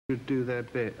do their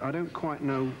bit. I don't quite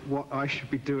know what I should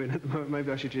be doing at the moment.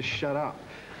 Maybe I should just shut up.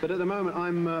 But at the moment,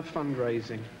 I'm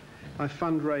fundraising. I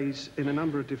fundraise in a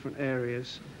number of different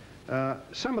areas.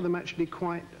 Some of them actually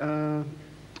quite,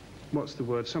 what's the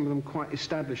word? Some of them quite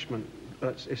establishment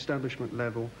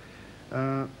level.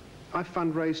 I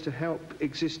fundraise to help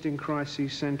existing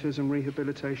crisis centres and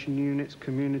rehabilitation units,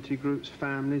 community groups,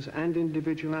 families and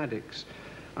individual addicts.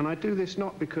 And I do this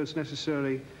not because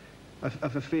necessarily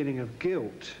of a feeling of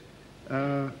guilt.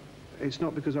 It's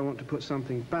not because I want to put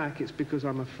something back, it's because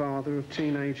I'm a father of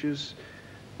teenagers,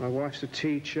 my wife's a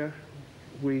teacher,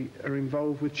 we are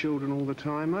involved with children all the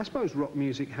time. I suppose rock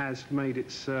music has made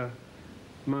its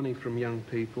money from young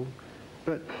people,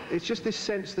 but it's just this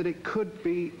sense that it could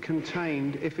be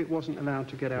contained if it wasn't allowed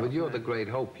to get out. Well, you're the great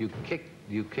hope. You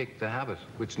kick the habit,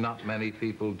 which not many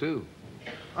people do.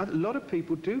 A lot of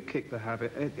people do kick the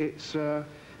habit.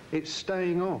 It's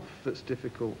staying off that's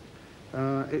difficult.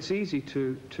 It's easy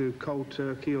to cold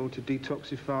turkey or to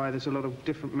detoxify. There's a lot of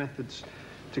different methods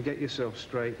to get yourself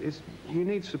straight. You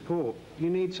need support. You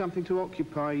need something to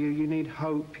occupy you. You need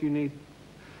hope. You need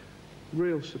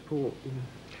real support.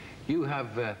 You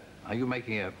have, are you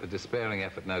making a despairing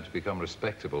effort now to become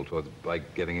respectable by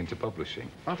getting into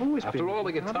publishing? I've always been. After all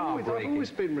the guitar breaking, I've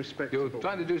always been respectable. You're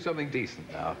trying to do something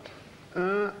decent now.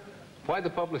 Why the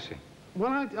publishing?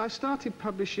 Well, I started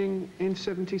publishing in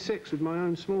 '76 with my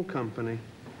own small company,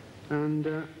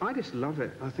 and I just love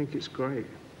it. I think it's great.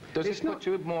 Does it put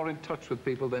you more in touch with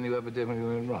people than you ever did when you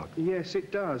were in rock? Yes,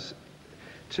 it does.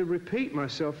 To repeat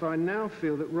myself, I now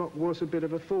feel that rock was a bit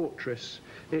of a fortress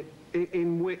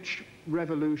in which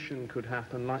revolution could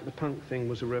happen, like the punk thing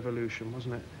was a revolution,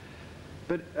 wasn't it?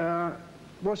 But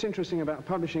what's interesting about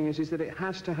publishing is that it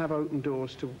has to have open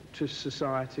doors to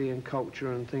society and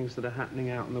culture and things that are happening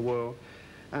out in the world,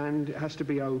 and it has to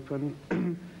be open.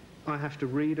 I have to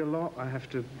read a lot. I have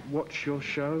to watch your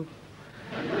show.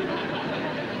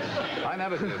 I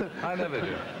never do. I never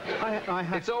do.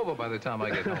 It's over by the time I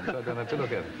get home, so I don't have to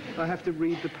look at it. I have to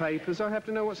read the papers. I have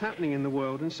to know what's happening in the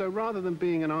world. And so rather than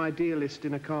being an idealist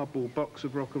in a cardboard box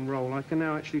of rock and roll, I can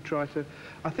now actually try to...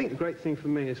 I think the great thing for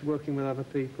me is working with other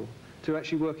people, to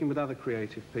actually working with other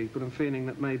creative people and feeling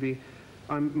that maybe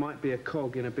I might be a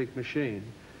cog in a big machine.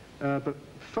 But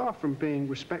far from being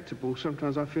respectable,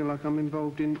 sometimes I feel like I'm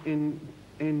involved in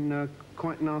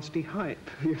quite nasty hype,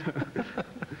 you know.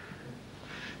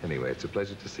 Anyway, it's a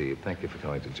pleasure to see you. Thank you for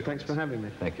coming to join us. Thanks for having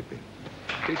me. Thank you, Pete.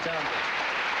 Townshend.